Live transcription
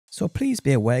So please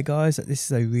be aware guys that this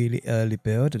is a really early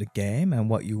build of the game and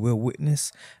what you will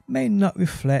witness may not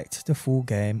reflect the full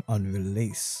game on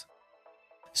release.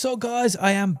 So guys,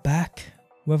 I am back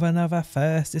with another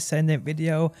first Descendant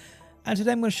video, and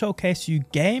today I'm going to showcase you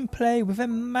gameplay with a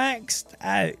maxed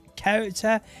out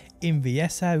character in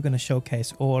Viessa. We're going to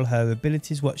showcase all her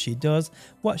abilities, what she does,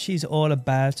 what she's all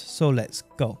about, so let's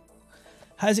go.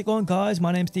 How's it going guys?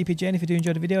 My name's DPJ, and if you do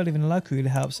enjoy the video, leaving a like really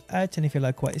helps out, and if you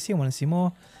like what you see and want to see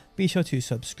more, be sure to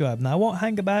subscribe. Now I won't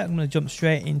hang about, I'm going to jump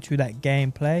straight into that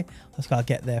gameplay. Let's go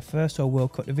get there first, so we'll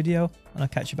cut the video and I'll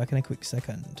catch you back in a quick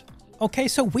second. Okay,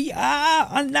 so we are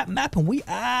on that map and we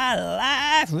are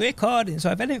live recording.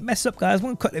 So if anything messes up guys, I'm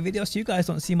going to cut the video so you guys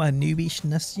don't see my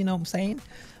noobishness, you know what I'm saying?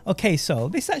 Okay, so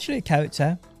this is actually a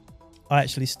character I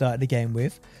actually started the game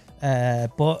with,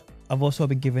 but I've also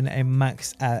been given a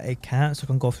maxed out account, so I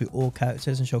can go through all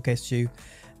characters and showcase to you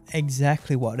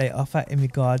exactly what they offer in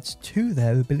regards to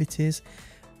their abilities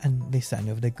and this and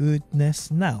of their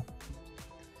goodness. Now,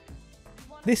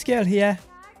 this girl here,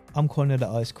 I'm calling her the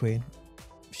Ice Queen.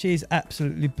 She's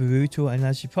absolutely brutal, and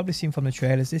as you've probably seen from the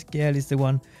trailers, this girl is the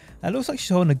one that looks like she's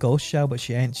holding a ghost shell, but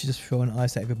she ain't. She's just throwing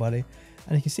ice at everybody.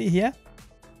 And you can see here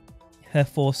her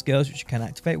 4 skills which you can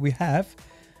activate. We have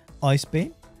Ice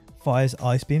Beam. Fires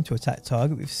Ice Beam to attack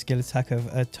target with skill attack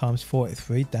of times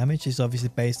 43 damage. This is obviously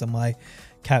based on my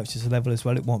character's level as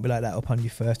well. It won't be like that upon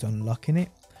you first unlocking it.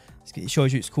 It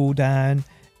shows you its cooldown,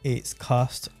 its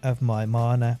cost of my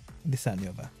mana, this and the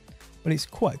other. But it's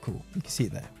quite cool. You can see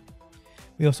it there.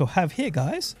 We also have here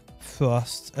guys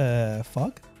Frost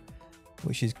Fog,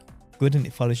 which is good and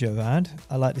it follows you around.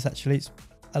 I like this actually. It's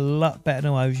a lot better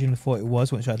than I originally thought it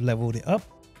was once I had leveled it up.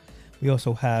 We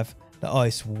also have the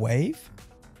Ice Wave.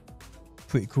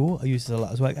 Pretty cool. I use this a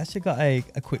lot as well. Actually got a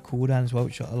quick cooldown as well,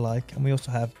 which I like. And we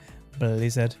also have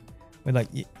Blizzard, where like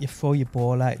you throw your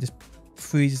ball out, it just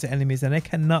freezes the enemies and they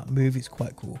cannot move. It's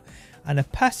quite cool. And a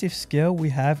passive skill we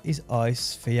have is Ice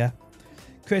Sphere.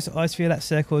 Creates an ice sphere that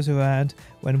circles around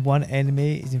when one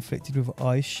enemy is inflicted with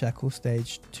Ice Shackle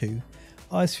stage 2.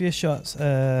 Ice sphere shots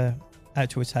out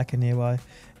to attack a nearby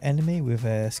enemy with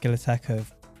a skill attack of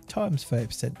times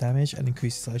 30% damage and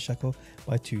increases Ice Shackle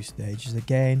by 2 stages.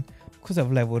 Again, because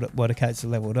I've leveled up, well the character's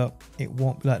leveled up, it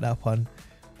won't be like that upon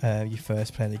you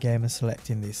first playing the game and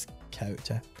selecting this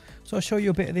character. So I'll show you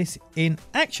a bit of this in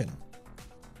action.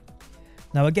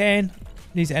 Now again,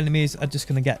 these enemies are just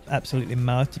going to get absolutely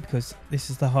melted because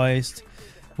this is the highest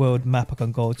world map I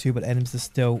can go to, but enemies are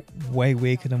still way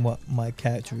weaker than what my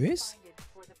character is.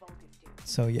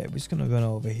 So yeah, we're just going to run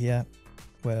over here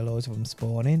where loads of them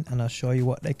spawn in and I'll show you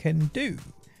what they can do. You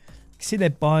can see they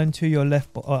bind to your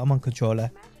left, I'm on controller.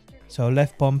 So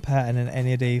left bumper and then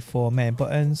any of the 4 main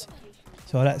buttons.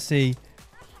 So let's see.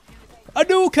 I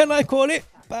do, can I call it?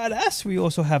 Badass. We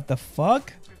also have the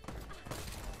fog.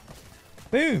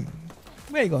 Boom.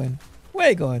 Where you going? Where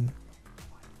you going?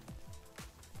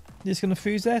 You're just going to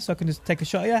freeze there so I can just take a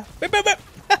shot here. Boom, boom,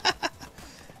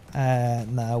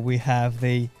 boom. Now we have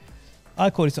the,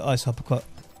 I call it the Ice Uppercut.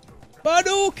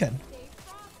 Badooken.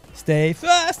 Stay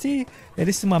frosty. Yeah,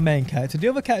 this is my main character. The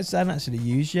other characters I haven't actually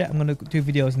used yet. I'm going to do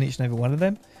videos on each and every one of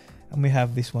them. And we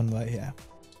have this one right here.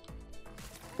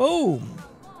 Boom.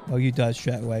 Oh, you died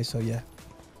straight away, so yeah.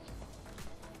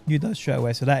 You died straight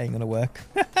away, so that ain't going to work.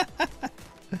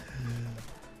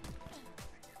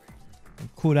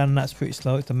 Cooldown on that's pretty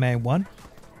slow. It's the main one.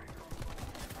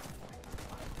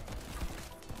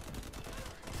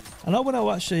 I know when I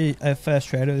watched the first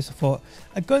trailer, I thought,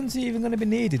 are guns even going to be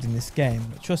needed in this game?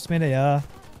 But trust me, they are.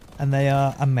 And they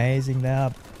are amazing. They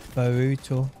are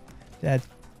brutal. There's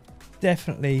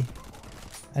definitely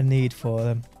a need for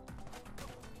them.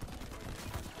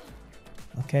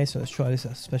 Okay, so let's try this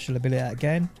special ability out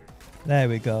again. There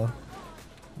we go.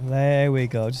 There we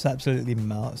go. Just absolutely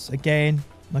melts. Again,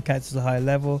 my character's a high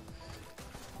level.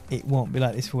 It won't be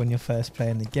like this for when you're first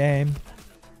playing the game.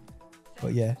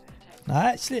 But yeah. Now,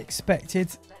 I actually expected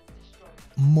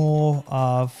more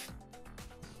of,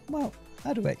 well,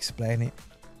 how do I explain it?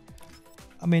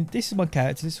 I mean, this is my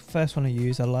character. This is the first one I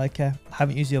use. I like her. I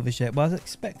haven't used the others yet, but I was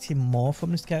expecting more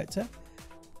from this character.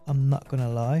 I'm not going to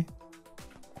lie.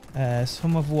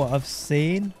 Some of what I've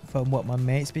seen from what my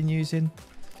mate's been using,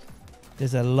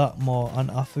 there's a lot more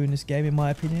on offer in this game in my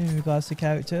opinion in regards to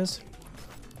characters.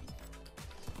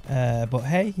 But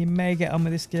hey, you may get on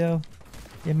with this girl.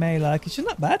 You may like it. She's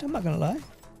not bad, I'm not going to lie.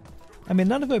 I mean,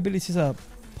 none of her abilities are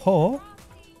poor.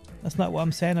 That's not what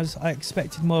I'm saying. I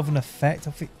expected more of an effect.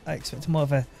 I expected more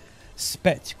of a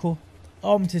spectacle. I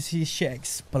want to see shit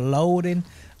exploding.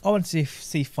 I want to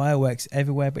see fireworks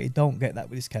everywhere, but you don't get that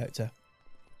with this character.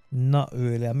 Not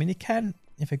really. I mean, you can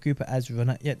if a group of ads run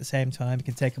at you at the same time, you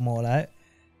can take them all out.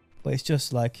 But it's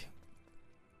just like,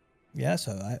 yeah, that's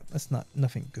alright. That's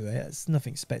nothing great. It's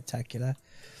nothing spectacular.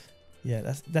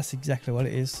 Yeah, that's exactly what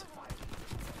it is.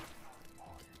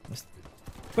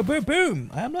 But boom,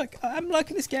 boom! I'm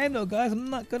liking this game though, guys. I'm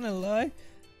not gonna lie.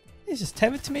 It's just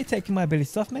tempting me, taking my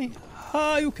abilities off me.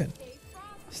 Oh, you can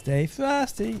stay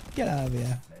frosty. Get out of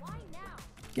here.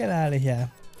 Get out of here.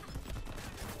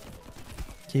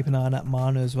 Keep an eye on that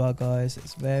mana as well, guys.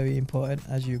 It's very important,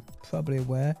 as you're probably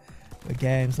aware, with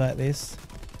games like this.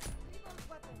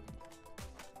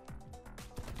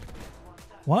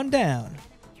 One down.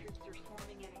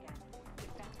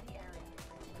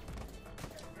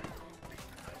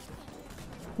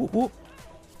 Whoop, whoop.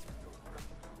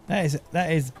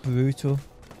 That is brutal.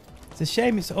 It's a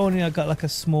shame it's only got like a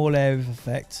small area of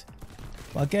effect.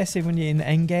 But I guess if when you're in the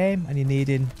end game and you're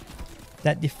needing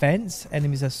that defense,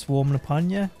 enemies are swarming upon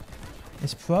you,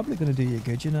 it's probably going to do you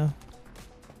good, you know.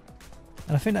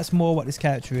 And I think that's more what this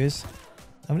character is.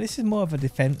 I mean, this is more of a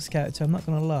defense character, I'm not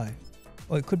going to lie.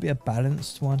 Or it could be a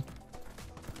balanced one.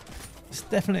 It's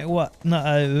definitely not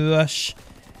a rush,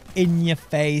 in your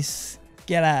face,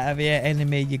 get out of here,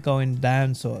 enemy, you're going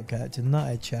down sort of character.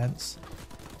 Not a chance.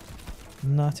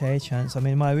 Not a chance. I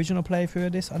mean, my original playthrough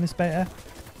of this on this beta,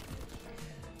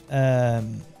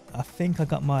 I think I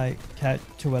got my character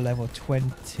to a level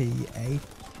 28.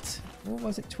 What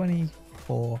was it?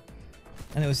 24.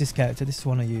 And it was this character. This is the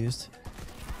one I used.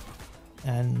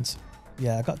 And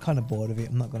yeah, I got kind of bored of it.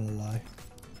 I'm not going to lie.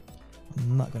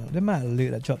 I'm not going to. The amount of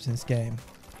loot that drops in this game.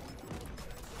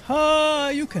 Ha!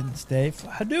 You can stay.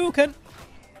 Hadouken!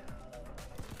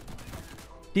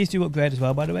 These do upgrade as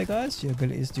well, by the way, guys. Your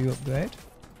abilities do upgrade.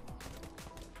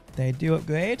 They do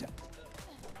upgrade.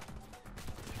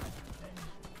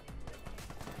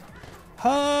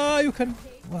 Ha! You can.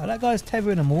 Wow, that guy's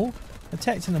tethering them all.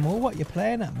 Protecting them all. What you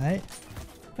playing at, mate?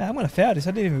 Man, I'm going to fail this.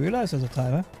 I didn't even realise there was a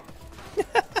timer.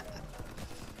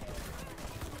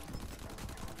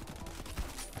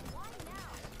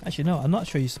 Actually, no, I'm not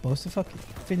sure you're supposed to fucking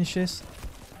finish this.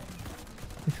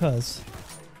 Because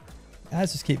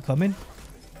ads just keep coming.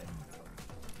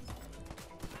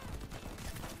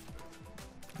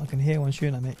 I can hear one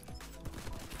shooting at me.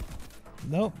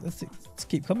 Nope, let's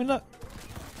keep coming, look.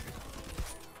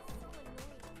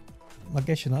 I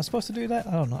guess you're not supposed to do that.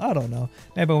 I don't know.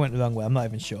 Maybe I went the wrong way. I'm not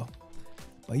even sure.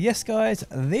 But yes, guys,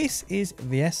 this is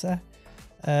Viessa.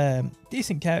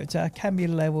 Decent character, can be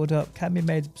leveled up, can be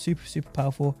made super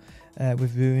powerful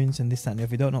with runes and this and that.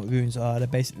 If you don't know what runes are, they're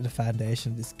basically the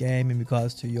foundation of this game in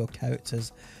regards to your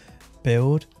character's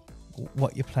build.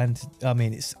 What you plan to, I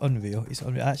mean, it's unreal. It's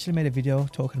unreal. I actually made a video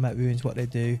talking about runes, what they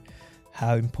do,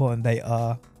 how important they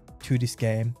are to this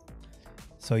game.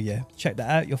 So yeah, check that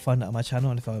out. You'll find that on my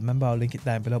channel, and if I remember, I'll link it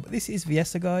down below. But this is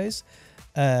Viessa, guys.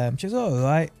 She's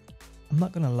alright. I'm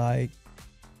not gonna lie,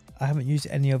 I haven't used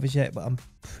any others yet, but I'm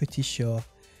pretty sure,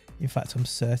 in fact I'm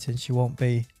certain, she won't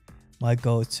be my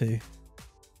go-to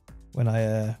when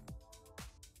I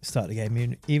start the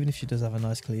game, even if she does have a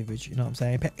nice cleavage. You know what I'm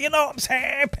saying? You know what I'm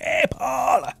saying, people?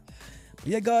 But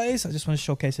yeah, guys, I just want to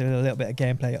showcase a little bit of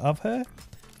gameplay of her,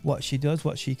 what she does,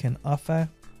 what she can offer.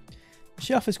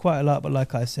 She offers quite a lot, but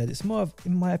like I said, it's more of,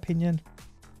 in my opinion,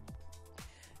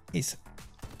 it's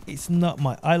not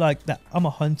my, I like that. I'm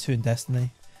a hunter in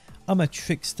Destiny. I'm a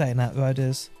trickster in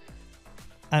Outriders.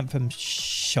 Anthem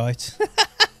shite.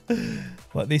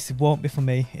 But this won't be for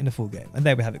me in the full game. And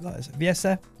there we have it, guys.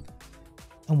 Viessa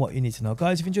and what you need to know.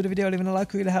 Guys, if you enjoyed the video, leaving a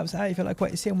like really helps out. If you like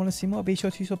what you see and want to see more, be sure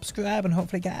to subscribe. And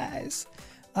hopefully, guys,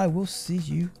 I will see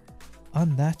you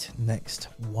on that next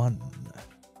one.